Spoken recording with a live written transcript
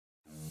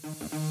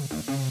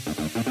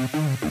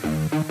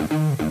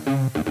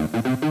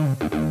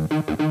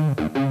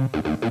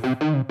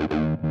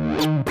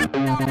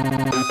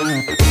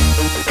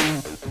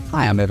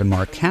I'm Evan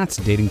Mark Katz,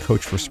 dating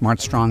coach for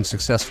smart, strong,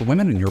 successful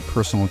women and your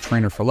personal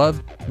trainer for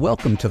love.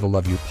 Welcome to the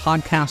Love You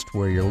podcast,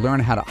 where you'll learn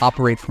how to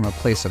operate from a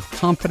place of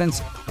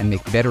confidence and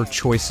make better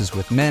choices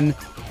with men.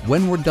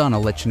 When we're done,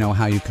 I'll let you know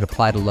how you could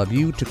apply to Love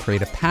You to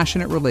create a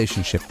passionate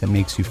relationship that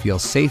makes you feel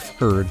safe,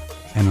 heard,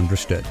 and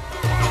understood.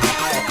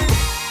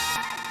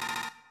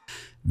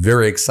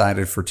 Very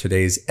excited for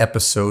today's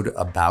episode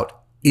about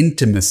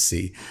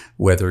intimacy,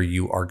 whether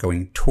you are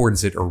going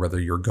towards it or whether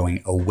you're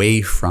going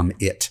away from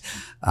it.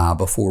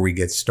 Before we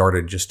get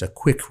started, just a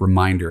quick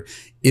reminder,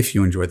 if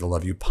you enjoy the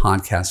Love You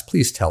podcast,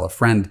 please tell a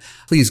friend.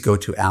 Please go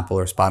to Apple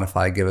or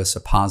Spotify, give us a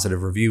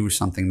positive review,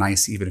 something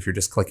nice, even if you're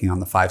just clicking on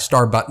the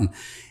 5-star button.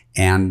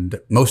 And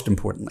most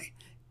importantly,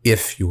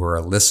 if you are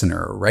a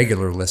listener, a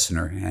regular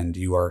listener, and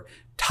you are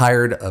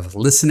tired of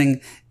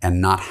listening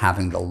and not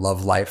having the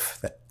love life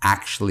that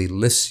actually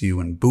lifts you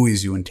and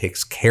buoys you and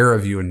takes care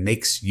of you and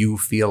makes you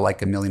feel like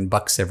 $1 million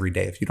every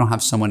day. If you don't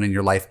have someone in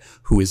your life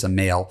who is a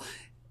male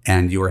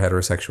and you are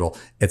heterosexual,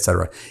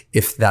 etc.,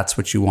 if that's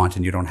what you want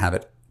and you don't have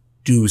it,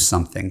 do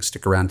something.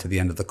 Stick around to the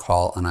end of the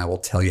call and I will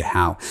tell you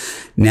how.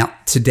 Now,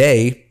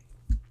 today,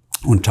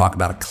 I want to talk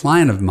about a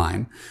client of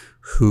mine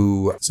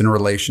who is in a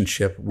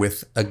relationship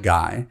with a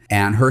guy,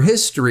 and her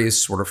history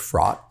is sort of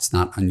fraught. It's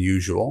not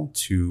unusual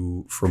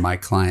for my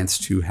clients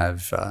to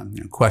have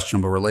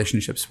questionable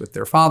relationships with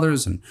their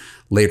fathers and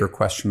later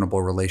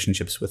questionable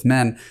relationships with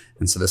men.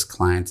 And so this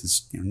client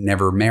is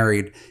never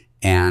married,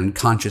 and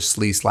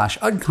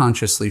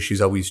consciously/unconsciously,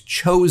 she's always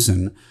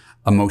chosen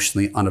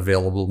emotionally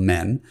unavailable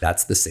men.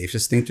 That's the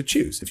safest thing to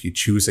choose. If you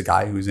choose a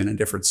guy who's in a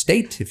different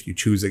state, if you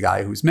choose a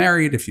guy who's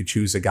married, if you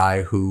choose a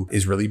guy who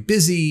is really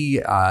busy,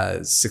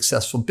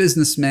 successful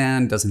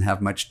businessman, doesn't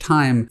have much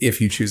time, if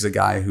you choose a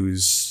guy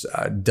who's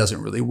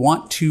doesn't really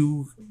want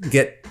to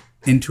get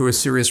into a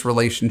serious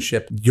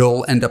relationship,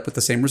 you'll end up with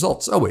the same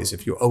results always.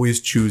 If you always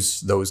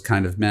choose those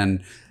kind of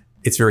men,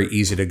 it's very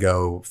easy to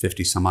go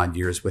 50 some odd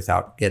years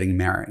without getting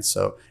married.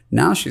 So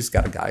now she's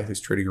got a guy who's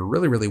treating her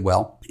really, really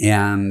well.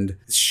 And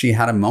she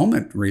had a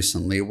moment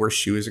recently where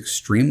she was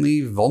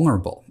extremely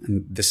vulnerable.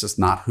 And this is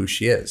not who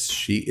she is.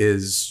 She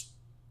is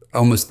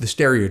almost the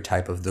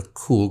stereotype of the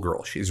cool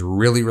girl. She's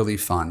really, really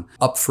fun,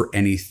 up for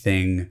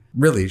anything.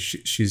 Really,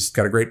 she's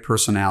got a great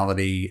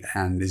personality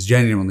and is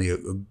genuinely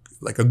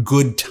a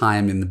good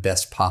time in the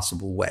best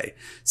possible way.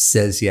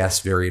 Says yes,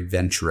 very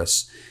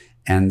adventurous.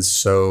 And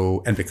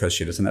because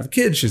she doesn't have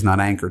kids, she's not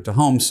anchored to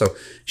home. So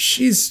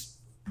she's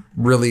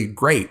really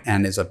great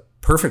and is a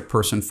perfect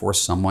person for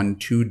someone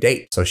to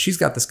date. So she's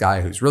got this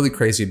guy who's really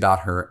crazy about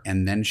her,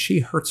 and then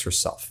she hurts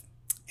herself.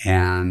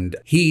 And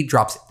he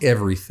drops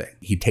everything.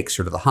 He takes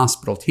her to the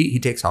hospital. He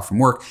takes off from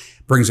work,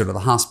 brings her to the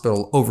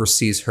hospital,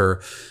 oversees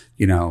her.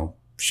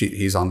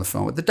 He's on the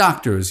phone with the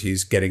doctors.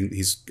 He's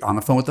on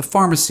the phone with the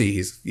pharmacy.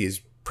 He's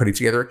putting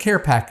together a care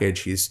package.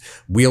 He's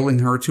wheeling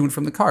her to and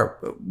from the car.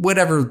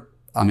 Whatever.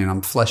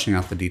 I'm fleshing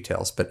out the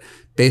details, but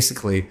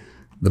basically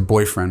the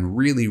boyfriend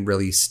really,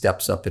 really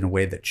steps up in a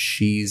way that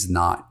she's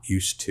not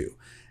used to.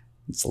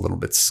 It's a little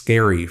bit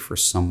scary for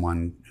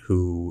someone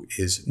who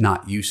is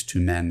not used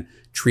to men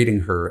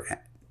treating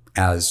her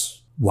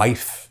as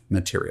wife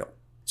material.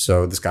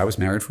 So this guy was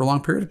married for a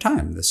long period of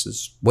time. This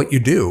is what you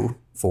do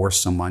for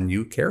someone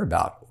you care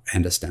about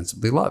and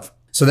ostensibly love.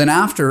 So then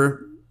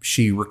after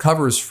she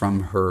recovers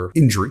from her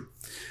injury,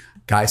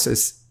 guy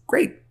says,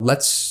 great,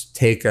 let's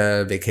take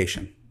a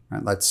vacation.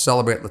 Right, let's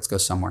celebrate. Let's go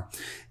somewhere.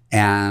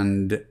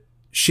 And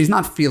she's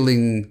not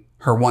feeling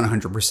her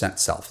 100%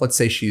 self. Let's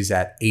say she's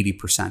at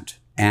 80%.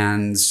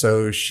 And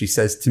so she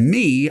says to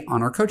me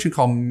on our coaching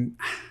call,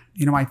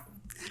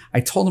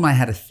 I told him I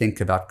had to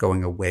think about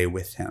going away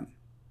with him.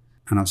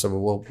 And I said,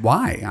 well,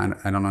 why?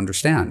 I don't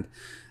understand.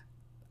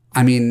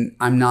 I'm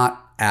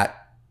not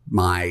at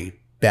my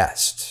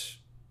best.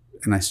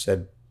 And I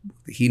said,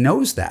 he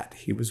knows that.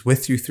 He was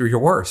with you through your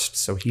worst.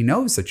 So he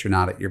knows that you're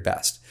not at your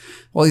best.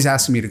 Well, he's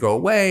asking me to go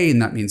away, and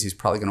that means he's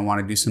probably going to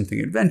want to do something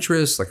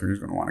adventurous, like he's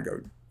going to want to go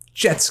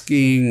jet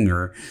skiing,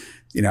 or,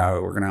 we're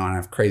going to want to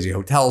have crazy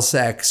hotel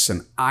sex.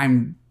 And I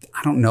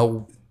don't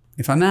know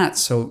if I'm that.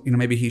 So,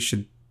 maybe he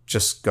should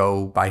just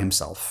go by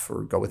himself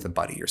or go with a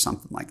buddy or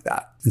something like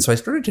that. And so I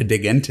started to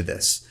dig into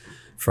this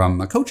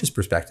from a coach's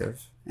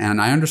perspective,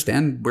 and I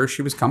understand where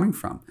she was coming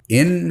from.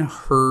 In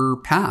her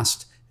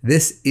past,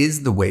 this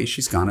is the way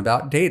she's gone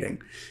about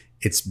dating.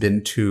 It's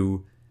been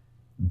to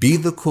be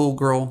the cool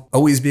girl,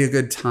 always be a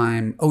good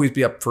time, always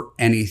be up for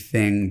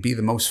anything, be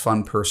the most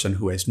fun person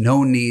who has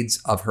no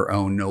needs of her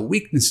own, no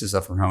weaknesses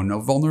of her own,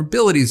 no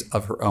vulnerabilities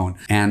of her own.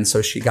 And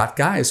so she got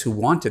guys who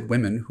wanted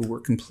women who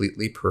were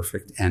completely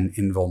perfect and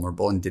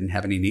invulnerable and didn't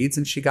have any needs.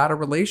 And she got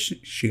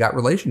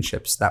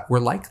relationships that were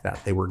like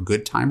that. They were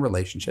good time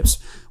relationships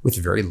with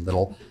very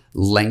little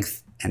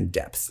length and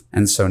depth.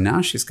 And so now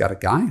she's got a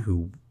guy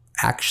who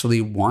actually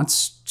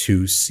wants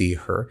to see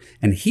her,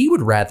 and he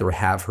would rather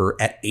have her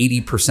at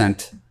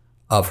 80%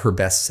 of her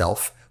best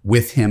self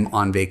with him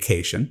on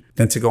vacation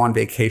than to go on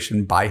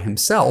vacation by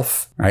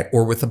himself, right?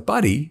 Or with a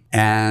buddy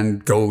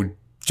and go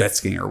jet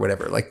skiing or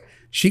whatever. Like,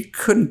 she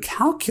couldn't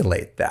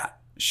calculate that.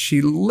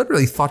 she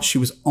literally thought she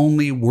was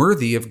only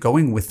worthy of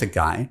going with the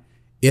guy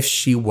if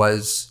she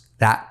was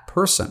that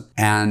person.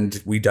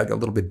 And we dug a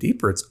little bit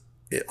deeper.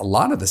 A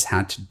lot of this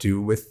had to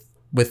do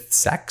with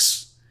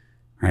sex,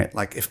 right?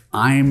 Like if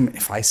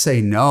I say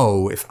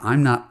no, if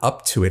I'm not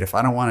up to it, if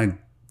I don't want to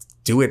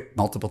do it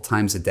multiple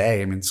times a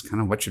day, I mean, it's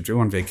kind of what you do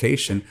on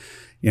vacation,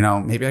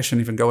 maybe I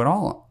shouldn't even go at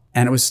all.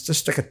 And it was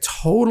just like a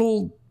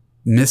total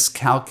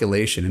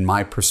miscalculation in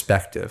my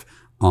perspective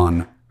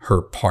on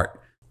her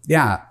part.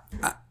 Yeah,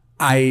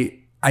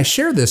 I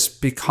share this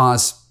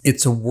because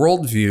it's a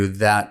worldview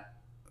that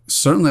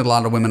certainly a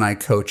lot of women I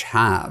coach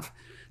have,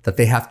 that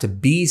they have to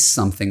be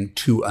something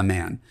to a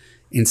man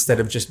instead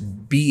of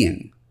just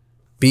being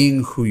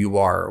who you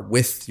are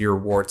with your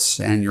warts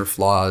and your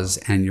flaws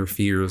and your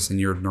fears and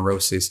your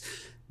neuroses.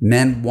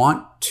 Men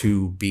want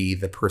to be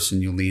the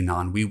person you lean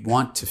on. We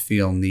want to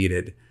feel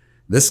needed.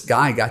 This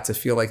guy got to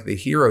feel like the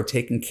hero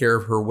taking care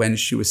of her when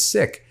she was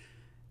sick.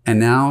 And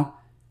now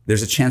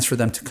there's a chance for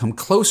them to come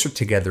closer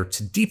together,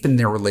 to deepen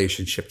their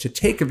relationship, to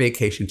take a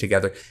vacation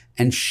together.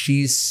 And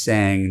she's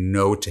saying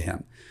no to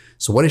him.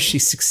 So what does she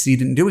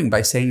succeed in doing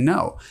by saying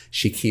no?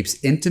 She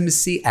keeps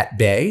intimacy at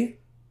bay,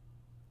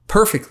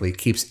 perfectly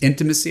keeps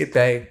intimacy at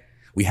bay.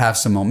 We have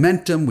some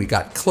momentum. We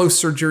got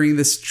closer during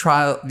these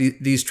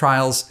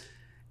trials.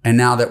 And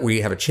now that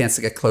we have a chance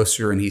to get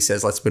closer and he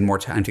says, let's spend more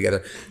time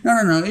together.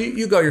 No,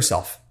 you go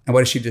yourself. And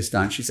what has she just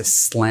done? She's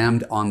just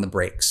slammed on the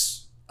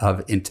brakes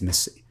of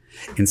intimacy,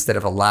 instead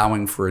of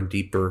allowing for a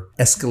deeper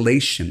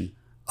escalation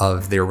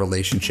of their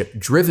relationship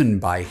driven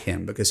by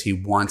him because he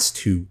wants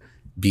to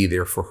be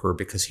there for her,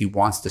 because he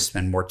wants to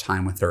spend more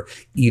time with her,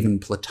 even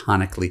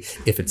platonically,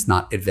 if it's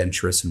not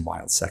adventurous and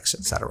wild sex,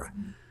 etc.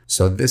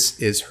 So this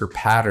is her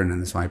pattern.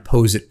 And so I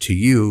pose it to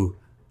you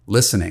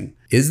listening.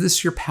 Is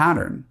this your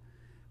pattern?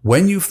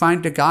 When you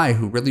find a guy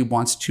who really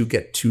wants to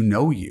get to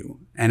know you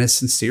and is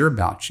sincere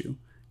about you,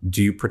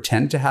 do you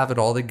pretend to have it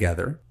all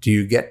together? Do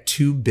you get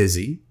too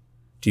busy?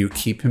 Do you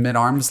keep him at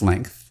arm's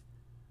length?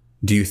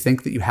 Do you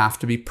think that you have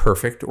to be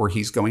perfect or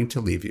he's going to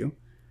leave you?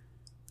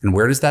 And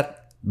where does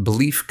that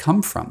belief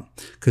come from?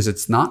 Because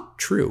it's not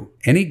true.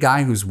 Any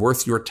guy who's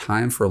worth your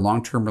time for a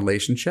long-term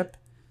relationship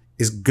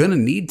is going to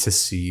need to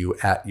see you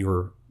at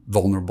your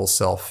vulnerable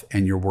self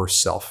and your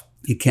worst self.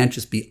 You can't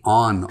just be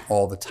on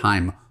all the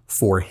time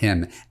for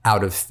him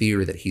out of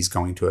fear that he's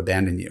going to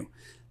abandon you.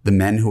 The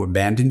men who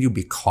abandon you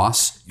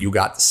because you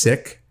got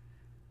sick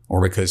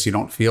or because you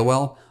don't feel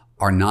well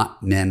are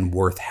not men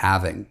worth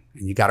having.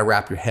 And you got to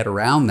wrap your head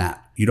around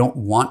that. You don't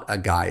want a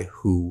guy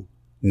who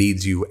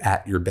needs you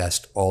at your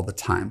best all the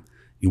time.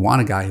 You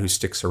want a guy who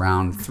sticks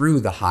around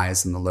through the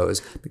highs and the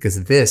lows,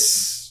 because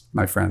this,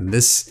 my friend,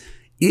 this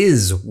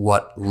is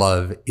what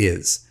love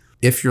is.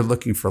 If you're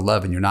looking for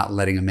love and you're not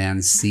letting a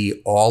man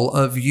see all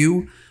of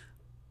you,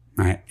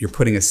 right, you're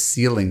putting a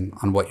ceiling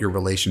on what your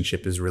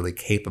relationship is really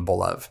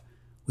capable of,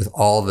 with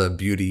all the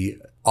beauty,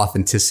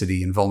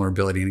 authenticity, and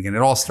vulnerability. And again,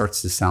 it all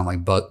starts to sound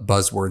like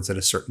buzzwords at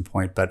a certain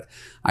point, but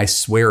I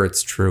swear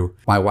it's true.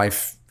 My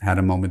wife had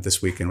a moment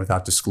this weekend,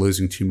 without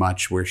disclosing too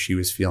much, where she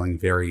was feeling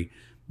very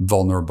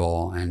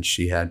vulnerable and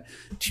she had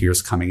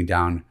tears coming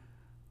down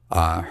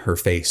her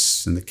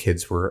face, and the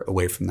kids were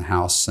away from the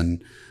house.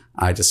 And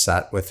I just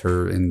sat with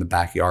her in the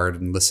backyard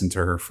and listened to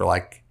her for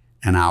like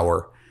an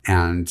hour.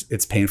 And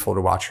it's painful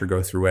to watch her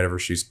go through whatever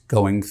she's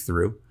going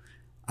through.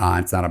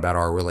 It's not about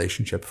our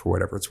relationship, for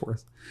whatever it's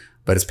worth,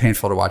 but it's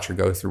painful to watch her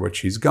go through what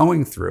she's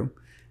going through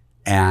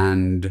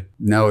and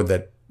know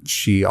that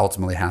she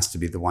ultimately has to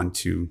be the one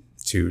to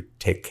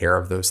take care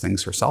of those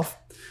things herself.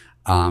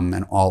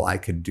 And all I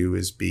could do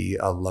is be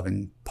a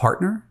loving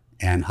partner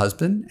and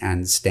husband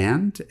and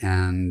stand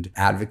and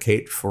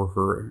advocate for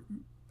her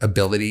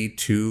ability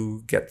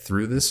to get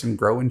through this and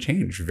grow and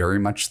change, very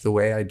much the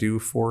way I do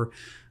for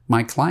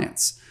my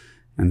clients.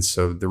 And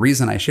so the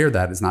reason I share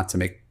that is not to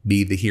make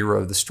me the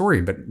hero of the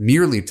story, but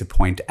merely to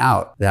point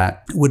out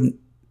that I wouldn't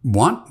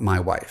want my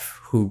wife,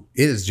 who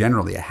is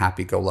generally a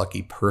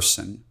happy-go-lucky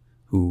person,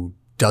 who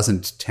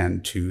doesn't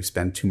tend to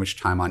spend too much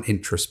time on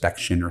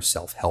introspection or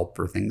self-help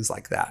or things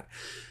like that.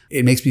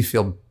 It makes me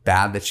feel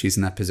bad that she's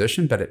in that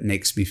position, but it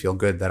makes me feel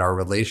good that our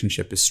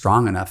relationship is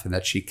strong enough and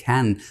that she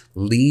can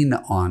lean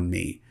on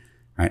me,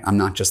 right? I'm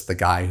not just the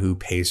guy who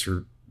pays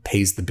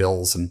the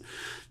bills and,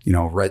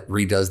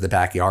 redoes the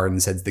backyard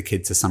and sends the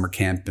kids to summer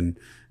camp. And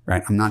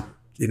right, I'm not,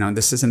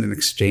 this isn't an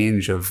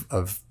exchange of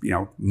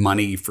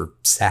money for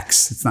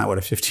sex. It's not what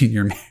a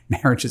 15-year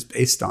marriage is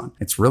based on.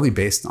 It's really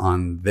based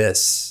on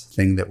this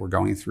thing that we're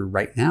going through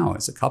right now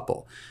as a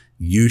couple.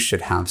 You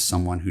should have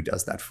someone who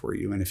does that for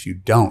you. And if you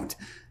don't,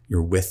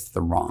 you're with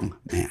the wrong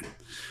man.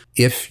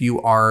 If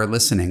you are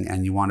listening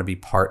and you want to be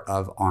part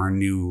of our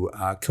new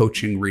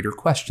coaching reader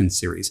question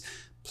series,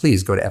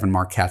 please go to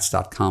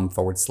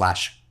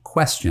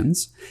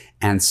evanmarckatz.com/questions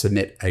and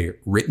submit a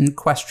written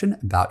question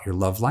about your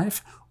love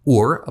life,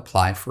 or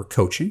apply for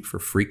coaching, for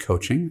free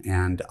coaching.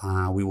 And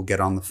we will get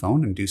on the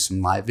phone and do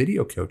some live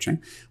video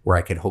coaching where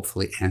I could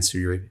hopefully answer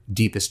your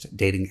deepest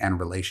dating and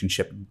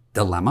relationship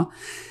dilemma.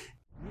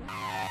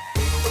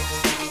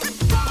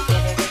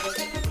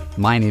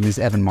 My name is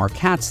Evan Marc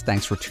Katz.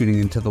 Thanks for tuning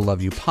into the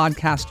Love U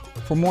podcast.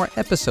 For more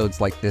episodes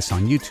like this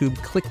on YouTube,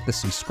 click the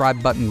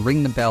subscribe button,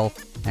 ring the bell,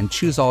 and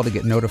choose all to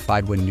get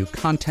notified when new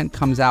content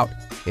comes out.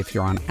 If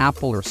you're on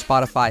Apple or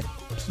Spotify,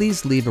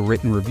 please leave a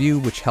written review,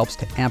 which helps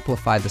to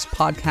amplify this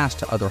podcast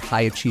to other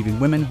high-achieving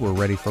women who are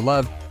ready for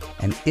love.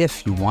 And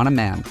if you want a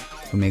man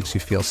who makes you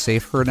feel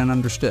safe, heard, and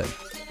understood,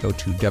 go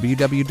to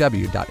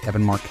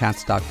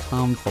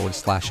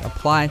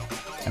www.evanmarckatz.com/apply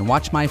and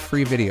watch my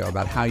free video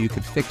about how you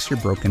could fix your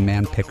broken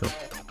man picker.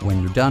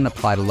 When you're done,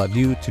 apply to Love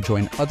U to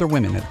join other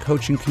women in the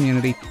coaching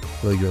community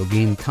where you'll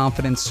gain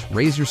confidence,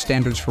 raise your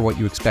standards for what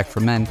you expect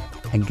from men,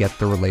 and get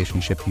the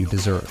relationship you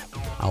deserve.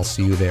 I'll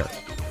see you there.